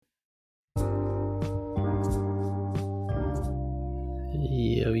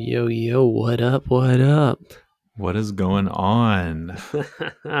Yo, what up? What up? What is going on?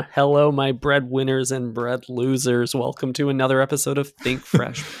 Hello, my breadwinners and bread losers. Welcome to another episode of Think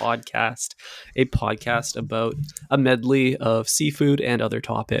Fresh Podcast, a podcast about a medley of seafood and other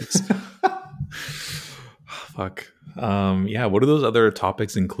topics. Fuck. Yeah, what do those other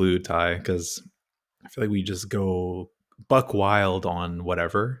topics include, Ty? Because I feel like we just go buck wild on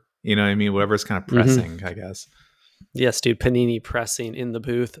whatever. You know what I mean? Whatever's kind of pressing, I guess. Yes, dude, panini pressing in the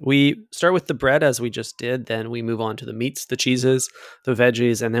booth. We start with the bread as we just did, then we move on to the meats, the cheeses, the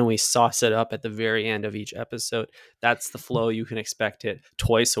veggies, and then we sauce it up at the very end of each episode. That's the flow. You can expect it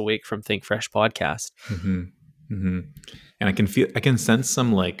twice a week from Think Fresh Podcast. Mm-hmm. Mm-hmm. And I can sense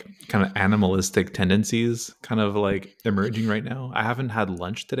some like kind of animalistic tendencies kind of like emerging right now. I haven't had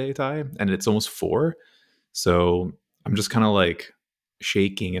lunch today, Ty, and it's almost 4. So I'm just kind of like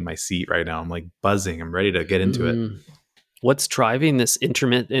shaking in my seat right now. I'm like buzzing. I'm ready to get into it. What's driving this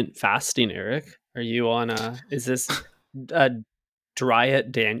intermittent fasting, Eric? Are you on is this a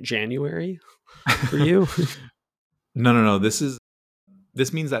diet January for you? No.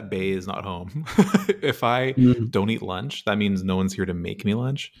 This means that Bay is not home. If I don't eat lunch, that means no one's here to make me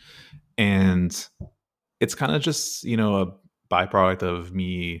lunch. And it's kind of just, a byproduct of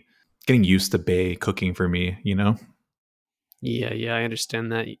me getting used to Bay cooking for me, Yeah, I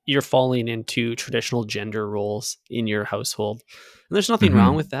understand that. You're falling into traditional gender roles in your household. And there's nothing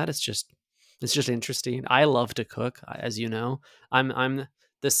wrong with that. It's just interesting. I love to cook, as you know. I'm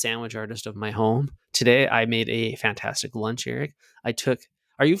the sandwich artist of my home. Today I made a fantastic lunch, Eric.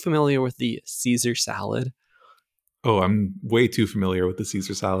 Are you familiar with the Caesar salad? Oh, I'm way too familiar with the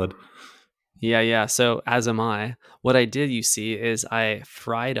Caesar salad. Yeah. So as am I. What I did, you see, is I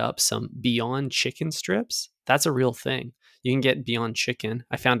fried up some Beyond Chicken strips. That's a real thing. You can get Beyond Chicken.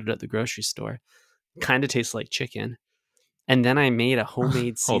 I found it at the grocery store. Kind of tastes like chicken. And then I made a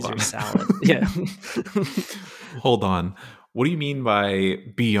homemade Caesar salad. Yeah. Hold on. What do you mean by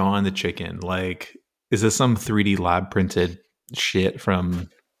Beyond the Chicken? Like, is this some 3D lab printed shit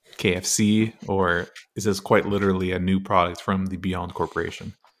from KFC, or is this quite literally a new product from the Beyond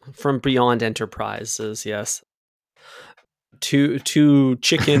Corporation? From Beyond Enterprises, yes. To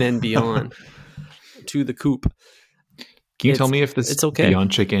chicken and beyond. To the coop. Can you tell me if this it's okay.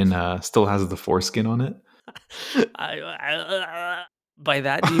 Beyond Chicken still has the foreskin on it? By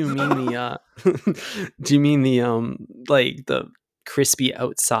that, do you mean like the crispy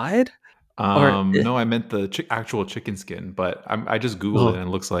outside? No, I meant the actual chicken skin, but I just Googled it and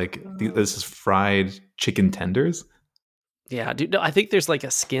it looks like this is fried chicken tenders. Yeah, dude. No, I think there's like a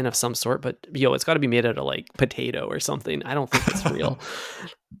skin of some sort, but it's got to be made out of like potato or something. I don't think it's real.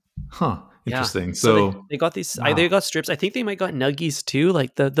 Huh. Interesting. Yeah. So they got these. They got strips. I think they might got nuggies too,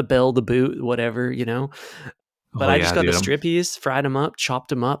 like the bell, the boot, whatever, But I just got the strippies, fried them up, chopped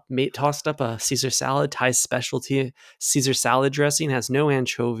them up, tossed up a Caesar salad. Ty's specialty Caesar salad dressing has no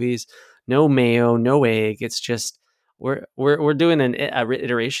anchovies, no mayo, no egg. It's just we're doing an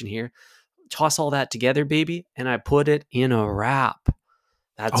iteration here. Toss all that together, baby, and I put it in a wrap.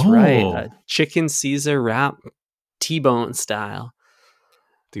 That's right, a chicken Caesar wrap, T-bone style.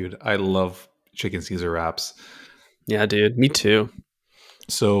 Dude, I love chicken Caesar wraps. Yeah, dude, me too.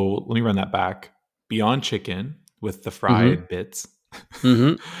 So let me run that back. Beyond Chicken with the fried bits.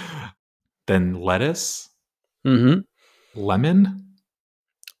 Then lettuce. Lemon.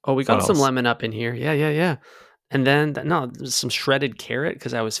 Oh, we got some lemon up in here. Yeah. And then some shredded carrot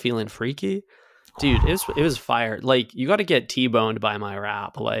because I was feeling freaky. Dude, it was fire. Like, you got to get T-boned by my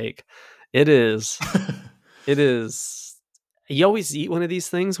wrap. Like, it is. You always eat one of these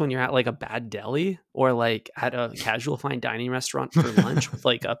things when you're at like a bad deli or like at a casual fine dining restaurant for lunch with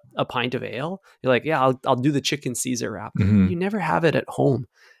like a pint of ale. You're like, yeah, I'll do the chicken Caesar wrap. You never have it at home.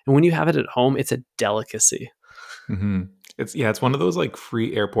 And when you have it at home, it's a delicacy. It's one of those like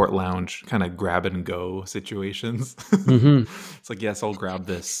free airport lounge kind of grab and go situations. It's like, yes, I'll grab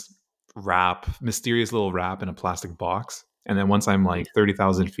this mysterious little wrap in a plastic box. And then once I'm like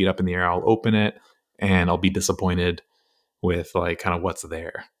 30,000 feet up in the air, I'll open it and I'll be disappointed with like kind of what's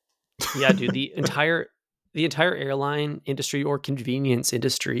there. Yeah, dude, the entire airline industry or convenience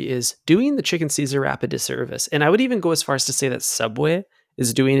industry is doing the chicken Caesar wrap a disservice. And I would even go as far as to say that Subway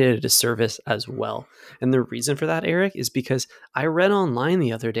is doing it a disservice as well. And the reason for that, Eric, is because I read online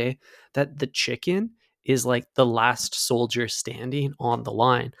the other day that the chicken is like the last soldier standing on the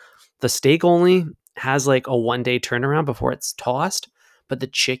line. The steak only has like a 1-day turnaround before it's tossed, but the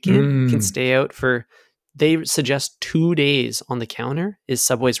chicken can stay out for, they suggest 2 days on the counter is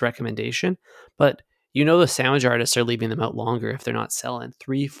Subway's recommendation. But the sandwich artists are leaving them out longer if they're not selling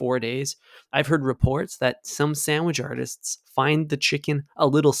 3-4 days. I've heard reports that some sandwich artists find the chicken a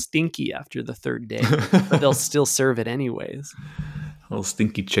little stinky after the third day, but they'll still serve it anyways. Little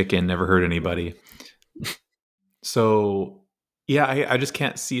stinky chicken never hurt anybody. So yeah, I just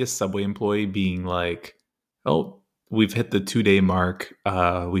can't see a Subway employee being like, oh, we've hit the 2-day mark,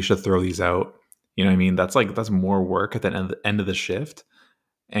 we should throw these out. You know what I mean? That's more work at the end of the shift.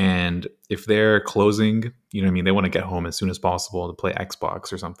 And if they're closing, you know what I mean, they want to get home as soon as possible to play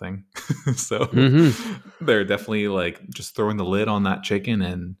Xbox or something. So they're definitely like just throwing the lid on that chicken,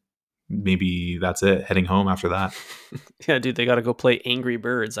 and maybe that's it, heading home after that. Yeah, dude, they got to go play Angry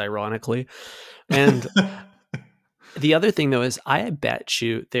Birds, ironically. And the other thing, though, is I bet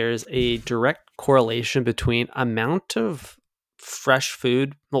you there's a direct correlation between amount of fresh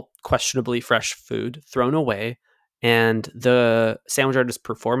food, well, questionably fresh food, thrown away, and the sandwich artist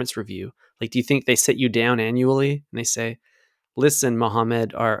performance review. Like, do you think they sit you down annually and they say, listen,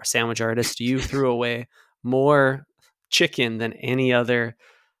 Mohammed, our sandwich artist, you threw away more chicken than any other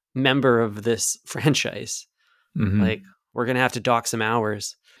member of this franchise. Like, we're going to have to dock some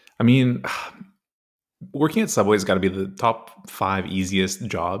hours. I mean, working at Subway's got to be the top 5 easiest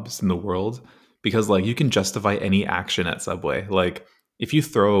jobs in the world, because like you can justify any action at Subway. Like if you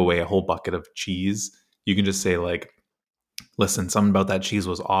throw away a whole bucket of cheese, you can just say like, listen, something about that cheese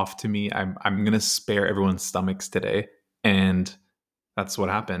was off to me. I'm going to spare everyone's stomachs today. And that's what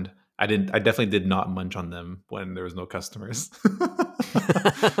happened. I definitely did not munch on them when there was no customers.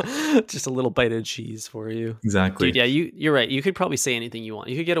 Just a little bite of cheese for you. Exactly. Dude, yeah, you're right. You could probably say anything you want.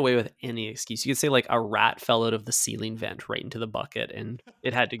 You could get away with any excuse. You could say like a rat fell out of the ceiling vent right into the bucket and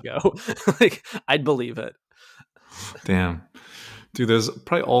it had to go. Like, I'd believe it. Damn. Dude, there's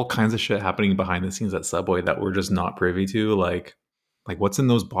probably all kinds of shit happening behind the scenes at Subway that we're just not privy to. Like what's in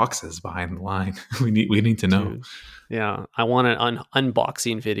those boxes behind the line? we need to know. Dude. Yeah, I want an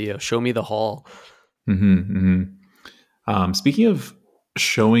unboxing video. Show me the haul. Speaking of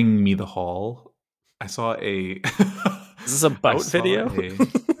showing me the haul, I saw a. Is this a boat video?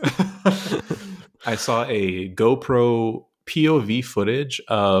 I saw a GoPro POV footage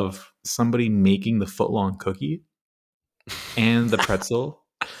of somebody making the footlong cookie and the pretzel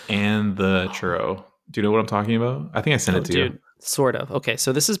and the churro. Do you know what I'm talking about? I think I sent it to you. Sort of. Okay,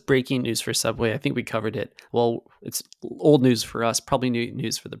 so this is breaking news for Subway. I think we covered it. Well, it's old news for us, probably new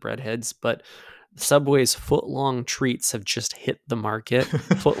news for the breadheads, but Subway's footlong treats have just hit the market.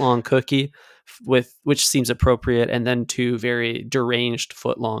 Footlong cookie, which seems appropriate, and then 2 very deranged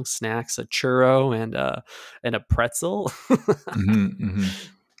footlong snacks: a churro and a pretzel.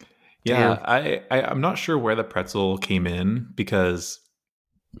 Yeah, I'm not sure where the pretzel came in, because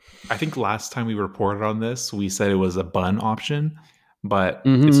I think last time we reported on this, we said it was a bun option, but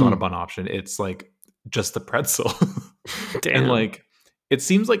it's not a bun option. It's like just the pretzel. And like, it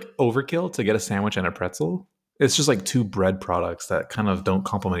seems like overkill to get a sandwich and a pretzel. It's just like 2 bread products that kind of don't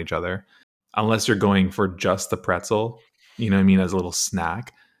complement each other, unless you're going for just the pretzel, you know what I mean, as a little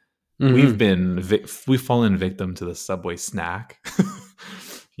snack. We've fallen victim to the Subway snack.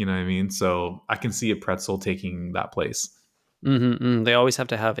 You know what I mean? So I can see a pretzel taking that place. They always have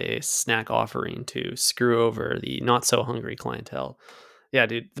to have a snack offering to screw over the not so hungry clientele. Yeah,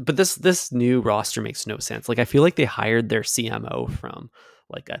 dude. But this new roster makes no sense. Like, I feel like they hired their CMO from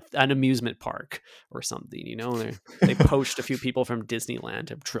like an amusement park or something. You know, they poached a few people from Disneyland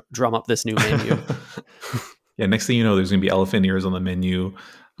to drum up this new menu. Yeah. Next thing you know, there's gonna be elephant ears on the menu,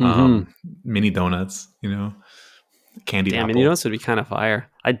 mini donuts. You know, candied apple. Mini donuts would be kind of fire.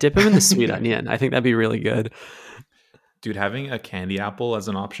 I'd dip them in the sweet onion. I think that'd be really good. Dude, having a candy apple as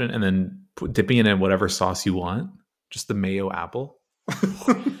an option and then dipping it in whatever sauce you want, just the mayo apple.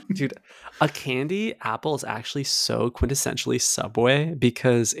 Dude, a candy apple is actually so quintessentially Subway,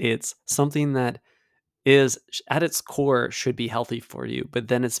 because it's something that is at its core should be healthy for you, but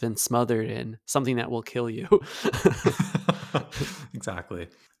then it's been smothered in something that will kill you. Exactly.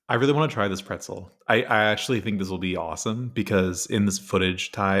 I really want to try this pretzel. I actually think this will be awesome, because in this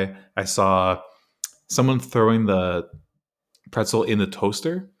footage, Ty, I saw someone throwing the pretzel in the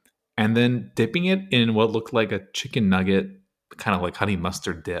toaster and then dipping it in what looked like a chicken nugget, kind of like honey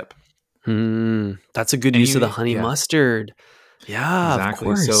mustard dip. That's a good use of the honey mustard. Yeah,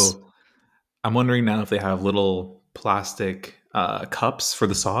 exactly. Of course. So I'm wondering now if they have little plastic cups for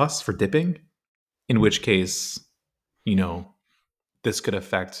the sauce for dipping, in which case, you know, this could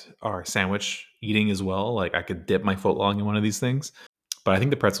affect our sandwich eating as well. Like, I could dip my footlong in one of these things. But I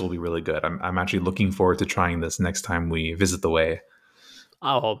think the pretzel will be really good. I'm actually looking forward to trying this next time we visit the Way.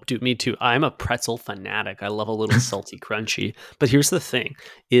 Oh, dude, me too. I'm a pretzel fanatic. I love a little salty crunchy. But here's the thing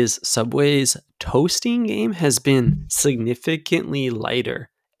is Subway's toasting game has been significantly lighter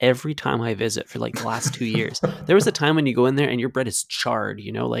every time I visit for like the last 2 years. There was a time when you go in there and your bread is charred,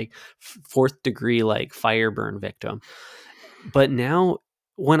 like fourth degree like fire burn victim. But now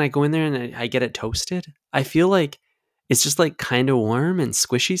when I go in there and I get it toasted, I feel like it's just like kind of warm and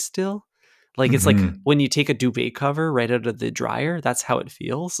squishy still. Like it's like when you take a duvet cover right out of the dryer, that's how it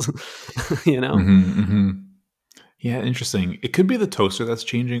feels, Yeah, interesting. It could be the toaster that's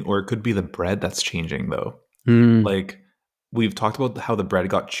changing, or it could be the bread that's changing, though. Like we've talked about how the bread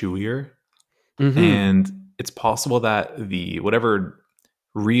got chewier, and it's possible that the whatever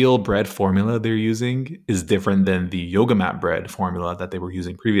real bread formula they're using is different than the yoga mat bread formula that they were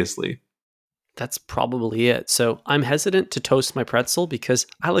using previously. That's probably it. So I'm hesitant to toast my pretzel because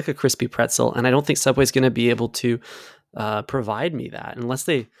I like a crispy pretzel, and I don't think Subway's going to be able to provide me that unless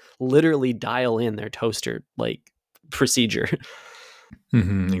they literally dial in their toaster like procedure.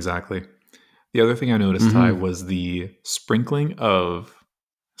 Exactly. The other thing I noticed, Ty, was the sprinkling of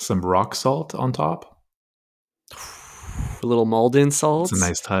some rock salt on top. A little Malden salts. It's a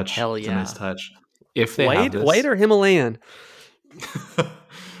nice touch. Hell yeah. It's a nice touch. If they have this, white or Himalayan?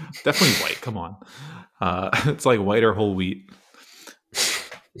 Definitely white. Come on. It's like white or whole wheat.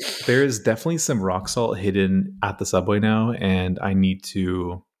 There is definitely some rock salt hidden at the Subway now, and I need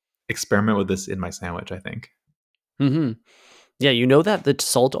to experiment with this in my sandwich, I think. Yeah, that the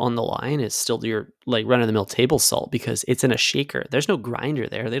salt on the line is still your like run-of-the-mill table salt because it's in a shaker. There's no grinder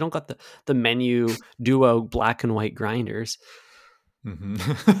there. They don't got the Menu Duo black and white grinders.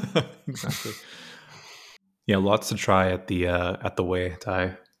 Exactly. Yeah, lots to try at the way,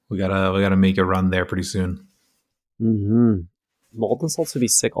 Ty. We gotta make a run there pretty soon. Molten salts would be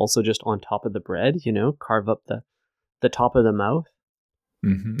sick. Also, just on top of the bread, carve up the top of the mouth.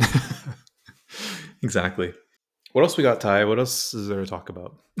 Exactly. What else we got, Ty? What else is there to talk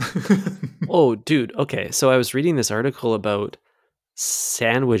about? Oh, dude. Okay, so I was reading this article about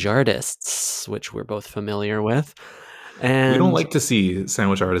sandwich artists, which we're both familiar with. And we don't like to see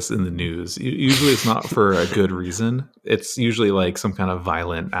sandwich artists in the news. Usually it's not for a good reason. It's usually like some kind of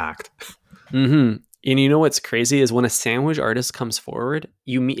violent act. And you know what's crazy is when a sandwich artist comes forward,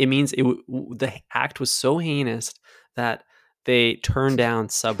 it means the act was so heinous that they turned down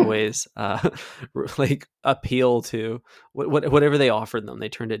Subway's like appeal to whatever they offered them. They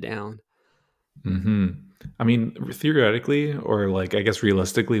turned it down. I mean, theoretically, or like I guess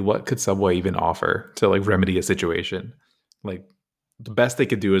realistically, what could Subway even offer to like remedy a situation? Like the best they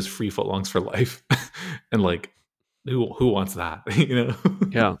could do is free footlongs for life, and like who wants that?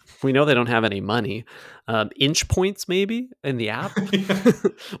 Yeah, we know they don't have any money. Inch points maybe in the app.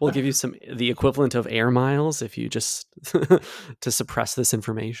 We'll give you the equivalent of air miles if you just to suppress this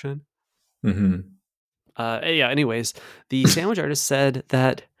information. Anyways, the sandwich artist said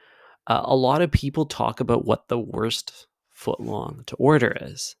that a lot of people talk about what the worst footlong to order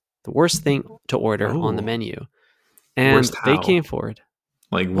is, the worst thing to order on the menu, and they came forward.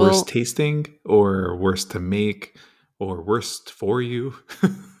 Like worst tasting, or worst to make, or worst for you.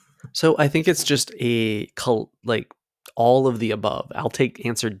 So I think it's just like all of the above. I'll take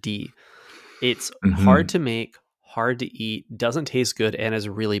answer D. It's hard to make, hard to eat, doesn't taste good, and is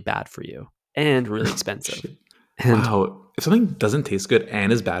really bad for you, and really expensive. Wow. If something doesn't taste good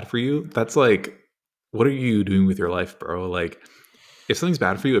and is bad for you, that's like, what are you doing with your life, bro? Like, if something's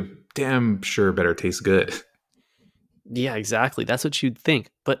bad for you, it damn sure better taste good. Yeah, exactly. That's what you'd think.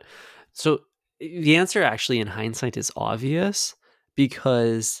 But so the answer actually in hindsight is obvious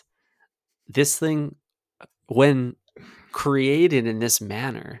because this thing, when created in this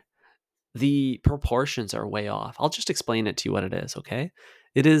manner, the proportions are way off. I'll just explain it to you what it is, okay?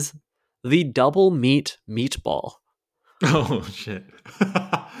 It is the double meat meatball. Oh, shit.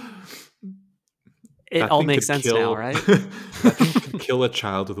 It all makes sense now, right? That thing could kill a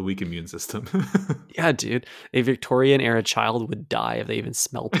child with a weak immune system. Yeah, dude. A Victorian era child would die if they even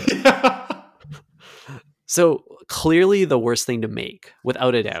smelled it. So clearly the worst thing to make,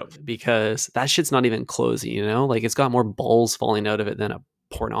 without a doubt, because that shit's not even closey, Like it's got more balls falling out of it than a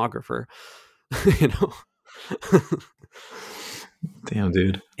pornographer, Damn,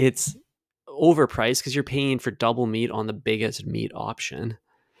 dude. It's overpriced because you're paying for double meat on the biggest meat option.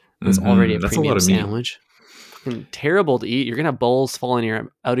 It's already a premium sandwich. Fucking terrible to eat. You're gonna have balls falling out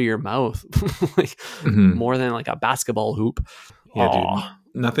of your mouth, like more than like a basketball hoop. Yeah, dude.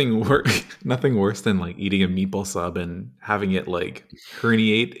 Nothing worse than like eating a meatball sub and having it like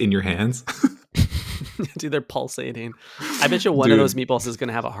herniate in your hands. Dude, they're pulsating. I bet you one of those meatballs is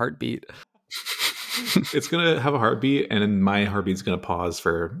gonna have a heartbeat. It's gonna have a heartbeat, and then my heartbeat's gonna pause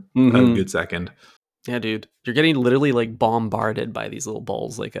for a good second. Yeah, dude, you're getting literally like bombarded by these little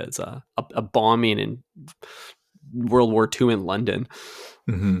balls, like it's a bombing in World War II in London.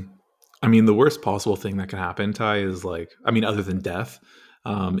 I mean, the worst possible thing that can happen, Ty, is like, I mean, other than death,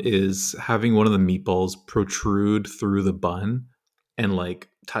 is having one of the meatballs protrude through the bun and like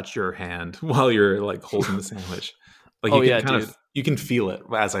touch your hand while you're like holding the sandwich. Like you can kind of you can feel it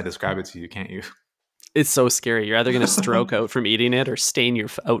as I describe it to you, can't you? It's so scary. You're either going to stroke out from eating it or stain your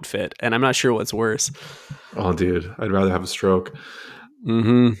outfit, and I'm not sure what's worse. Oh, dude, I'd rather have a stroke.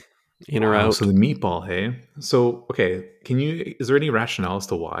 In or out. So the meatball, hey? So, okay, is there any rationale as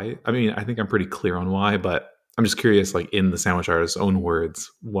to why? I mean, I think I'm pretty clear on why, but I'm just curious, like in the sandwich artist's own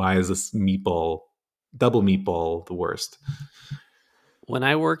words, why is this double meatball, the worst? When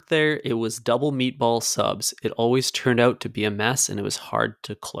I worked there, it was double meatball subs. It always turned out to be a mess and it was hard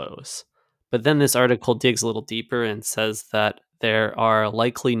to close. But then this article digs a little deeper and says that there are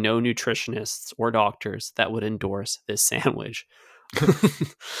likely no nutritionists or doctors that would endorse this sandwich,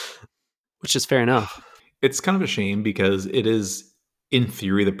 which is fair enough. It's kind of a shame because it is, in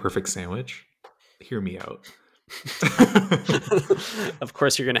theory, the perfect sandwich. Hear me out. Of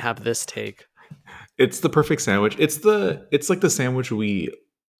course, you're going to have this take. It's the perfect sandwich. It's like the sandwich we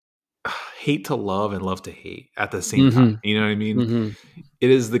hate to love and love to hate at the same time. You know what I mean? It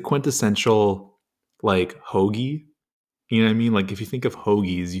is the quintessential like hoagie. You know what I mean? Like if you think of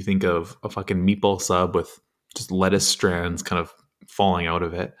hoagies, you think of a fucking meatball sub with just lettuce strands kind of falling out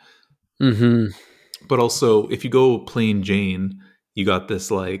of it. But also, if you go plain Jane, you got this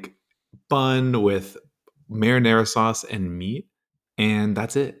like bun with marinara sauce and meat, and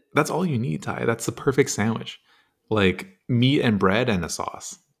that's it. That's all you need, Ty. That's the perfect sandwich. Like meat and bread and a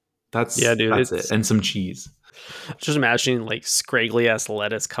sauce. That's it. And some cheese. Just imagining like scraggly ass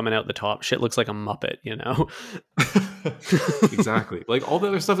lettuce coming out the top. Shit looks like a Muppet, you know? Exactly. Like all the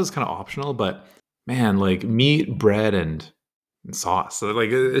other stuff is kind of optional, but man, like meat, bread, and sauce. So like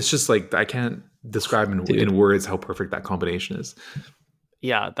it's just like I can't describe in words how perfect that combination is.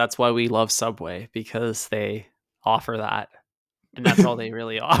 Yeah, that's why we love Subway, because they offer that. And that's all they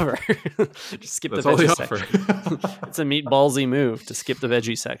really offer. Just skip the veggie section. It's a meatballsy move to skip the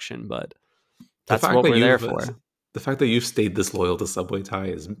veggie section, but that's what we're there for. The fact that you've stayed this loyal to Subway, Ty,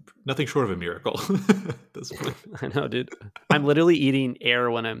 is nothing short of a miracle at this point. I know, dude. I'm literally eating air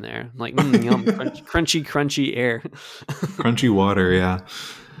when I'm there. I'm like, yum, crunchy air. Crunchy water, yeah.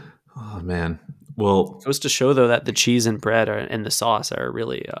 Oh, man. Well, it goes to show, though, that the cheese and bread and the sauce are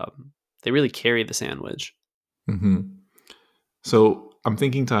really, they really carry the sandwich. So I'm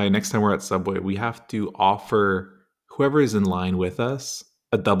thinking, Ty, next time we're at Subway, we have to offer whoever is in line with us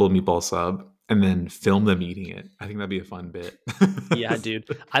a double meatball sub and then film them eating it. I think that'd be a fun bit. Yeah, dude.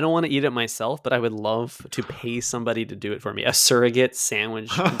 I don't want to eat it myself, but I would love to pay somebody to do it for me. A surrogate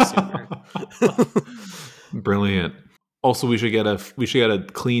sandwich consumer. Brilliant. Also, we should get a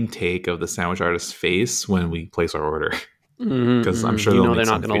clean take of the sandwich artist's face when we place our order, because I'm sure they're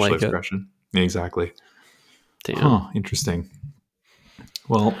not going to like expression. It. Yeah, exactly. Damn. Huh, interesting.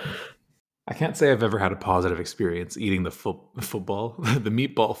 Well, I can't say I've ever had a positive experience eating the football, the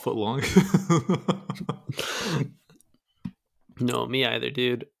meatball footlong. No, me either,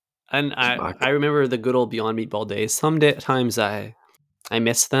 dude. And I remember the good old Beyond Meatball days. Sometimes I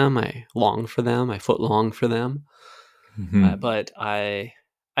miss them. I long for them. I footlong for them. But I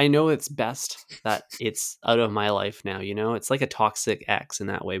know it's best that it's out of my life now. You know, it's like a toxic ex in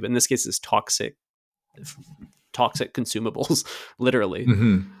that way. But in this case, it's toxic consumables, literally.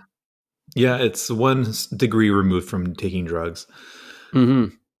 Yeah, it's 1 degree removed from taking drugs.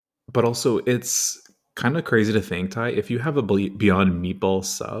 But also, it's kind of crazy to think, Ty, if you have a Beyond Meatball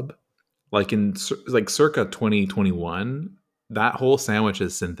sub, like in like circa 2021, that whole sandwich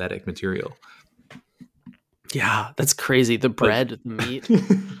is synthetic material. Yeah, that's crazy. The bread, the meat,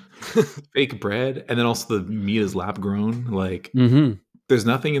 fake bread, and then also the meat is lab grown. Like, there's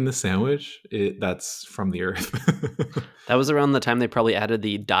nothing in the sandwich that's from the earth. That was around the time they probably added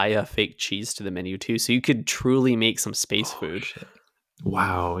the Daiya fake cheese to the menu too, so you could truly make some space food. Shit.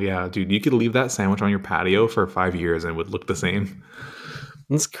 Wow, yeah, dude, you could leave that sandwich on your patio for 5 years and it would look the same.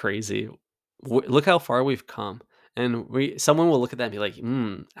 That's crazy. Look how far we've come. And someone will look at that and be like,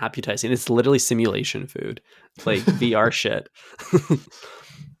 appetizing. It's literally simulation food. It's like VR shit.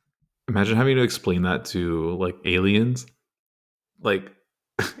 Imagine having to explain that to like aliens. Like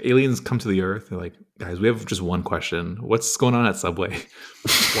aliens come to the earth. They're like, guys, we have just one question. What's going on at Subway?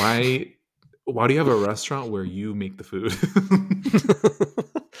 Why do you have a restaurant where you make the food?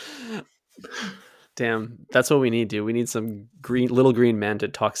 Damn, that's what we need, dude. We need some little green men to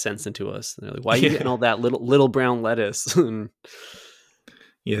talk sense into us. And they're like, why are you getting all that little brown lettuce?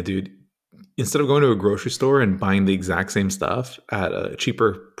 Yeah, dude. Instead of going to a grocery store and buying the exact same stuff at a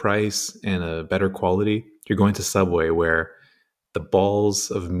cheaper price and a better quality, you're going to Subway where the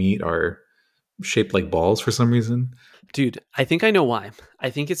balls of meat are shaped like balls for some reason. Dude, I think I know why. I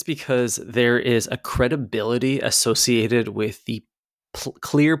think it's because there is a credibility associated with the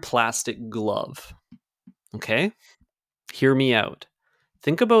clear plastic glove. Okay? Hear me out.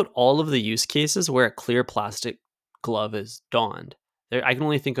 Think about all of the use cases where a clear plastic glove is donned. I can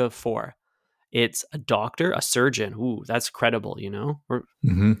only think of 4. It's a doctor, a surgeon. Ooh, that's credible, We're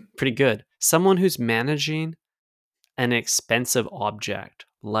pretty good. Someone who's managing an expensive object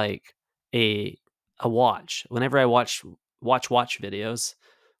like a watch. Whenever I watch videos,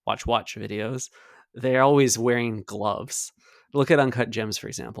 they're always wearing gloves. Look at Uncut Gems, for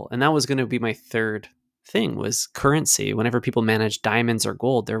example. And that was going to be my third thing, was currency. Whenever people manage diamonds or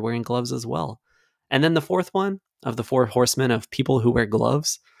gold, they're wearing gloves as well. And then the fourth one of the 4 horsemen of people who wear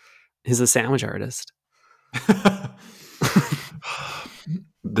gloves is a sandwich artist.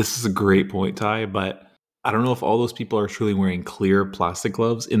 This is a great point, Ty, but I don't know if all those people are truly wearing clear plastic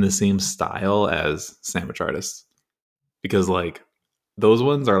gloves in the same style as sandwich artists. Because like those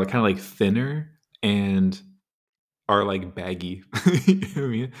ones are kind of like thinner and are like baggy. You know what I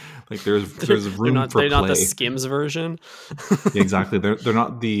mean? Like there's room for play. They're not the Skims version. Yeah, exactly. They're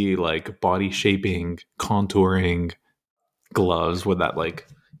not the like body shaping, contouring gloves with that like,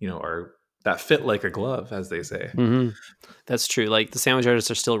 are that fit like a glove, as they say. Mm-hmm. That's true. Like the sandwich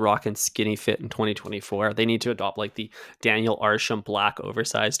artists are still rocking skinny fit in 2024. They need to adopt like the Daniel Arsham black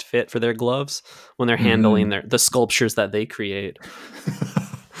oversized fit for their gloves when they're handling the sculptures that they create.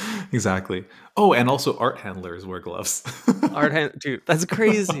 Exactly. Oh, and also art handlers wear gloves. Dude, that's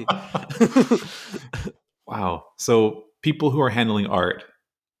crazy. Wow. So people who are handling art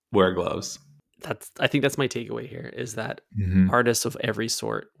wear gloves. I think that's my takeaway here, is that artists of every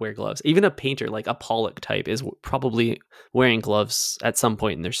sort wear gloves. Even a painter, like a Pollock type, is probably wearing gloves at some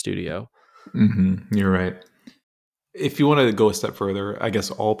point in their studio. You're right. If you want to go a step further, I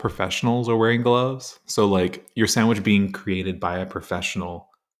guess all professionals are wearing gloves. So like your sandwich being created by a professional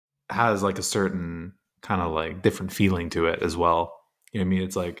has like a certain kind of like different feeling to it as well. You know what I mean?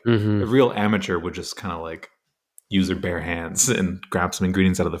 It's like a real amateur would just kind of like use their bare hands and grab some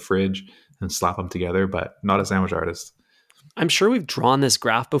ingredients out of the fridge and slap them together, but not a sandwich artist. I'm sure we've drawn this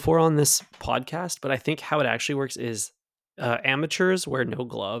graph before on this podcast, but I think how it actually works is amateurs wear no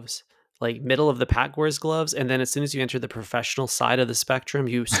gloves, like middle of the pack wears gloves, and then as soon as you enter the professional side of the spectrum,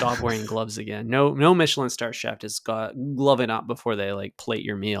 you stop wearing gloves again. No Michelin star chef has got gloving up before they like plate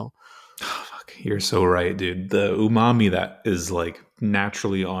your meal. Oh, fuck, you're so right, dude. The umami that is like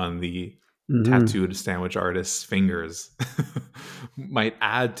naturally on the tattooed sandwich artist's fingers might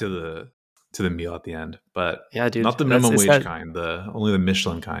add to the meal at the end, but yeah, dude, not the minimum wage kind, only the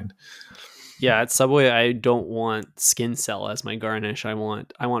Michelin kind. Yeah, at Subway, I don't want skin cell as my garnish. I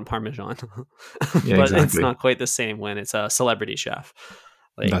want Parmesan. Yeah, but exactly. It's not quite the same when it's a celebrity chef.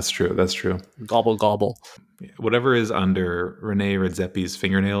 Like, that's true. Gobble gobble. Whatever is under Rene Redzepi's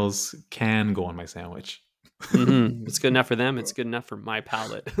fingernails can go on my sandwich. It's good enough for them. It's good enough for my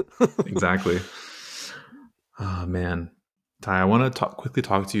palate. Exactly. Oh man, Ty, I want to quickly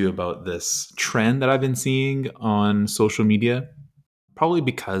talk to you about this trend that I've been seeing on social media. Probably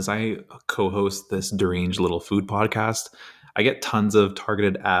because I co-host this deranged little food podcast, I get tons of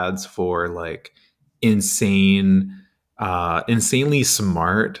targeted ads for like insanely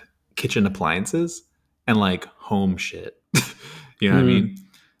smart kitchen appliances and like home shit. You know what I mean?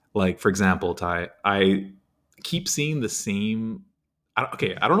 Like, for example, Ty, I keep seeing the same. I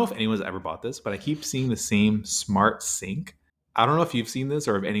don't know if anyone's ever bought this, but I keep seeing the same smart sink. I don't know if you've seen this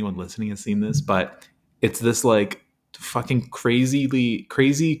or if anyone listening has seen this, but it's this like fucking crazy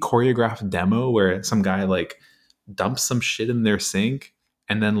choreographed demo where some guy like dumps some shit in their sink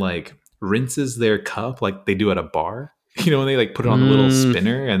and then like rinses their cup like they do at a bar. You know, when they like put it on the little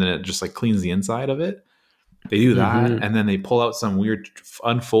spinner and then it just like cleans the inside of it. They do that and then they pull out some weird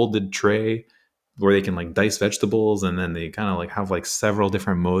unfolded tray where they can like dice vegetables, and then they kind of like have like several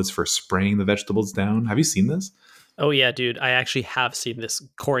different modes for spraying the vegetables down. Have you seen this? Oh yeah, dude. I actually have seen this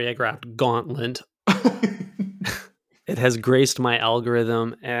choreographed gauntlet. It has graced my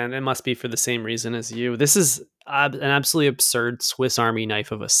algorithm, and it must be for the same reason as you. This is an absolutely absurd Swiss Army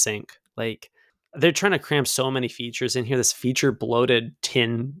knife of a sink. Like, they're trying to cram so many features in here. This feature bloated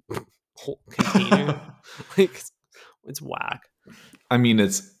tin container. Like, it's whack. I mean,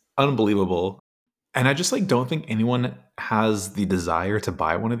 it's unbelievable. And I just like don't think anyone has the desire to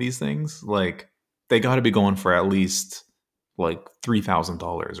buy one of these things. Like, they got to be going for at least like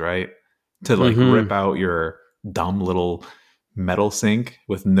 $3,000, right? To like rip out your dumb little metal sink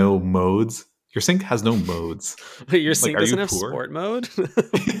with no modes. Your sink has no modes. But your sink doesn't have sport mode?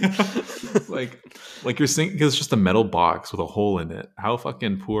 like your sink is just a metal box with a hole in it. How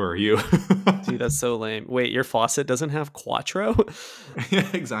fucking poor are you? Dude, that's so lame. Wait, your faucet doesn't have Quattro? Yeah,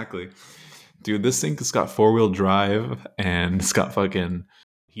 exactly. Dude, this sink has got 4-wheel drive and it's got fucking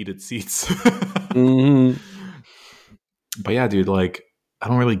heated seats. But yeah, dude, like, I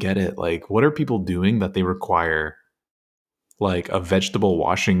don't really get it. Like, what are people doing that they require like a vegetable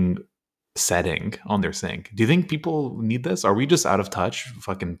washing setting on their sink? Do you think people need this? Are we just out of touch,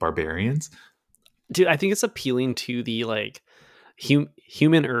 fucking barbarians? Dude, I think it's appealing to the like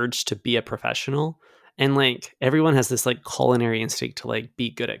human urge to be a professional, and like everyone has this like culinary instinct to like be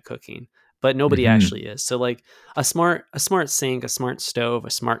good at cooking, but nobody actually is. So like a smart sink, a smart stove,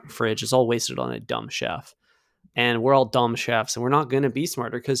 a smart fridge is all wasted on a dumb chef. And we're all dumb chefs, and we're not going to be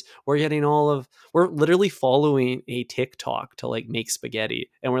smarter because we're literally following a TikTok to like make spaghetti,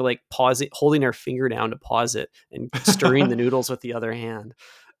 and we're like holding our finger down to pause it and stirring the noodles with the other hand.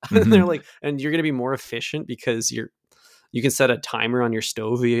 And they're like, and you're going to be more efficient because you can set a timer on your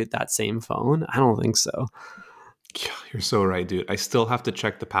stove via that same phone. I don't think so. You're so right, dude. I still have to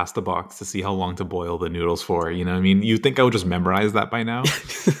check the pasta box to see how long to boil the noodles for. You know what I mean? You think I would just memorize that by now?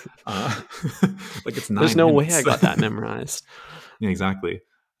 Like it's 9 There's no minutes. way I got that memorized. Yeah, exactly.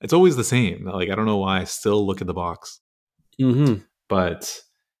 It's always the same. Like, I don't know why I still look at the box. But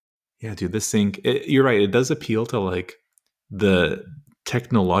yeah, dude, this sink, you're right. It does appeal to like the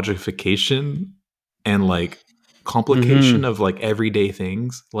technologification and like complication of like everyday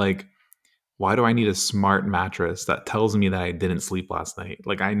things. Like, why do I need a smart mattress that tells me that I didn't sleep last night?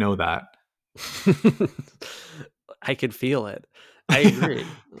 Like, I know that. I could feel it. I agree.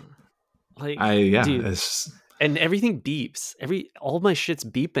 Like, dude, and everything beeps. All my shit's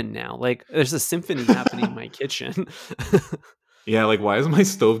beeping now. Like, there's a symphony happening in my kitchen. Yeah, like, why is my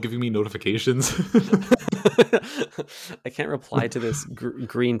stove giving me notifications? I can't reply to this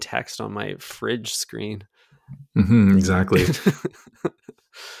green text on my fridge screen. Exactly.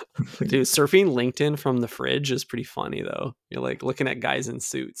 Dude, surfing LinkedIn from the fridge is pretty funny, though. You're like looking at guys in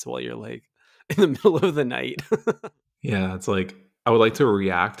suits while you're like in the middle of the night. Yeah, it's like, I would like to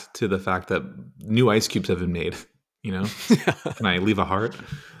react to the fact that new ice cubes have been made, you know? Can I leave a heart?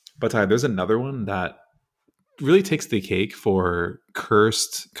 But Ty, there's another one that really takes the cake for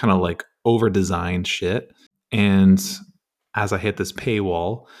cursed, kind of like over-designed shit. And as I hit this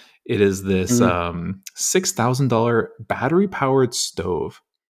paywall, it is this $6,000 battery-powered stove.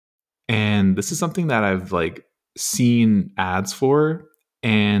 And this is something that I've like seen ads for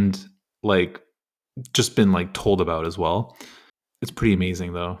and like just been like told about as well. It's pretty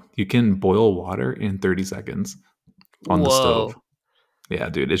amazing though. You can boil water in 30 seconds on the stove. Yeah,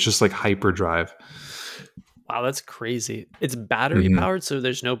 dude. It's just like hyperdrive. Wow, that's crazy. It's battery powered, so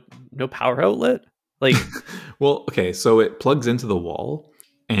there's no power outlet? Like well, okay, so it plugs into the wall,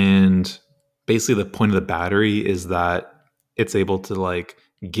 and basically the point of the battery is that it's able to like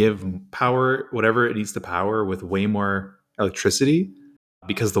give power whatever it needs to power with way more electricity,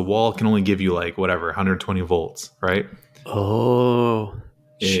 because the wall can only give you like whatever 120 volts, right? Oh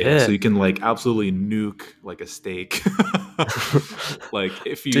shit. Yeah, so you can like absolutely nuke like a steak. Like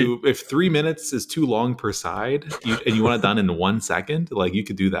if 3 minutes is too long per side and you want it done in 1 second, like you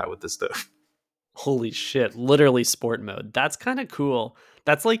could do that with this stuff. Holy shit, literally sport mode. That's kind of cool.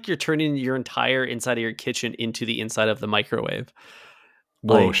 That's like you're turning your entire inside of your kitchen into the inside of the microwave.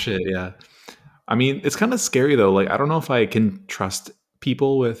 Whoa, like, shit, yeah. I mean, it's kind of scary though. Like, I don't know if I can trust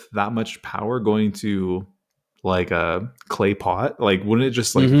people with that much power going to like a clay pot. Like, wouldn't it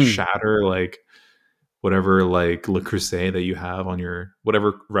just like shatter like whatever like Le Creuset that you have on your,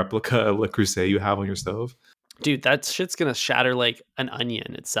 whatever replica Le Creuset you have on your stove? Dude, that shit's gonna shatter like an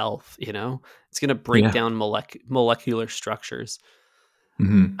onion itself, you know? It's gonna break down molecular structures.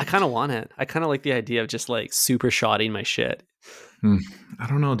 I kind of want it. I kind of like the idea of just like super shotting my shit. I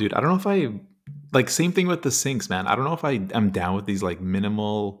don't know, dude. I don't know if I like, same thing with the sinks, man. I don't know if I am down with these like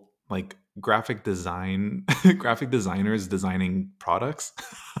minimal like graphic designers designing products.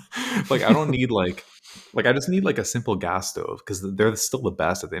 Like, I don't need like I just need like a simple gas stove because they're still the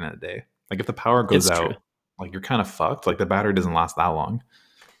best at the end of the day. Like, if the power goes out, like you're kind of fucked. Like, the battery doesn't last that long.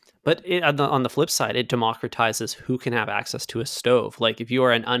 But on the flip side, it democratizes who can have access to a stove. Like, if you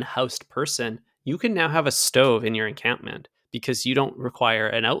are an unhoused person, you can now have a stove in your encampment because you don't require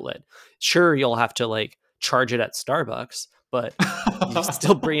an outlet. Sure, you'll have to like charge it at Starbucks, but you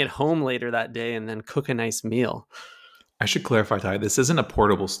still bring it home later that day and then cook a nice meal. I should clarify, Ty. This isn't a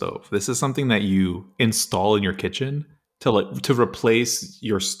portable stove. This is something that you install in your kitchen to replace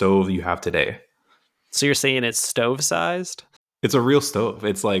your stove you have today. So you're saying it's stove sized? It's a real stove.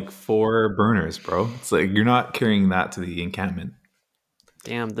 It's like 4 burners, bro. It's like you're not carrying that to the encampment.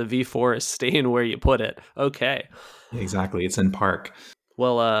 Damn, the V4 is staying where you put it. Okay. Yeah, exactly. It's in park.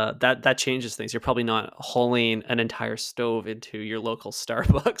 Well, that changes things. You're probably not hauling an entire stove into your local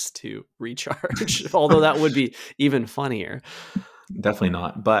Starbucks to recharge, although that would be even funnier. Definitely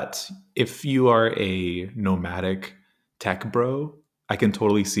not. But if you are a nomadic tech bro, I can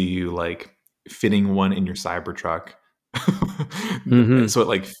totally see you like fitting one in your Cybertruck. Mm-hmm. So it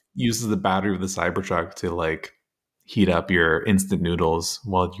like uses the battery of the Cybertruck to like heat up your instant noodles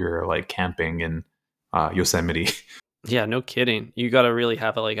while you're like camping in Yosemite. Yeah, no kidding. You got to really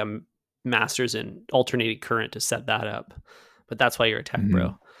have a master's in alternating current to set that up. But that's why you're a tech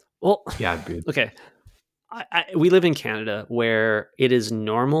bro. Well, yeah, dude. Okay. We live in Canada where it is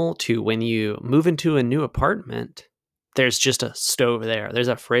normal to, when you move into a new apartment, there's just a stove there. There's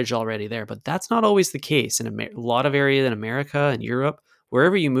a fridge already there. But that's not always the case in a lot of areas in America and Europe.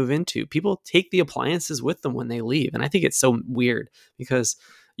 Wherever you move into, people take the appliances with them when they leave. And I think it's so weird because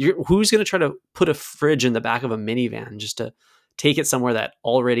who's going to try to put a fridge in the back of a minivan just to take it somewhere that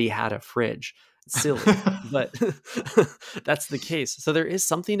already had a fridge? It's silly, but that's the case. So there is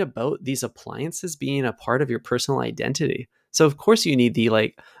something about these appliances being a part of your personal identity. So of course you need the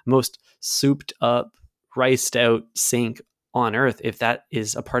like most souped up, riced out sink on earth if that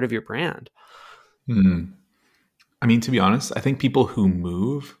is a part of your brand. I mean, to be honest, I think people who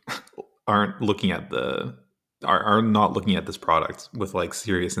move aren't looking at are not looking at this product with like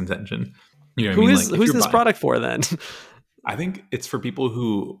serious intention. You know what I mean? Like, who's this product for then? I think it's for people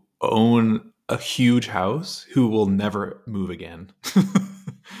who own a huge house who will never move again.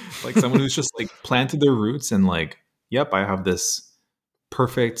 Like someone who's just like planted their roots and like, yep, I have this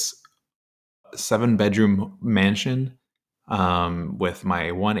perfect 7-bedroom mansion with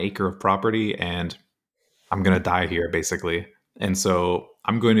my 1 acre of property, and I'm going to die here basically. And so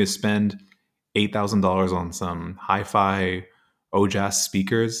I'm going to spend $8,000 on some hi-fi OJAS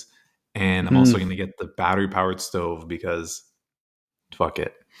speakers. And I'm also going to get the battery powered stove because fuck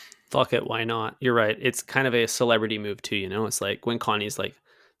it. Fuck it. Why not? You're right. It's kind of a celebrity move too. You know, it's like when Connie's like,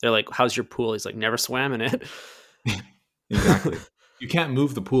 they're like, how's your pool? He's like, never swam in it. Exactly. You can't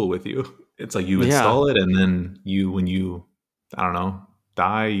move the pool with you. It's like you install it and then when you, I don't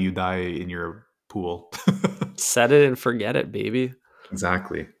know, you die in your pool. Set it and forget it, baby.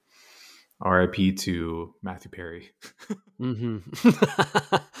 Exactly. R.I.P. to Matthew Perry.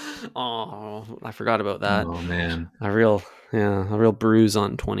 Oh, I forgot about that. Oh man, a real bruise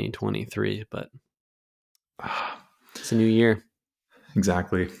on 2023. But it's a new year.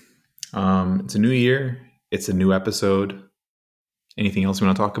 Exactly. It's a new year. It's a new episode. Anything else you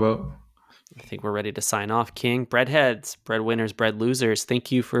want to talk about? I think we're ready to sign off, King. Breadheads, bread winners, bread losers.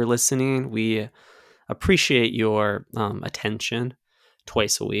 Thank you for listening. We appreciate your attention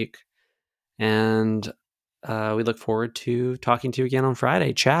twice a week. And we look forward to talking to you again on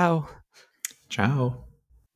Friday. Ciao. Ciao.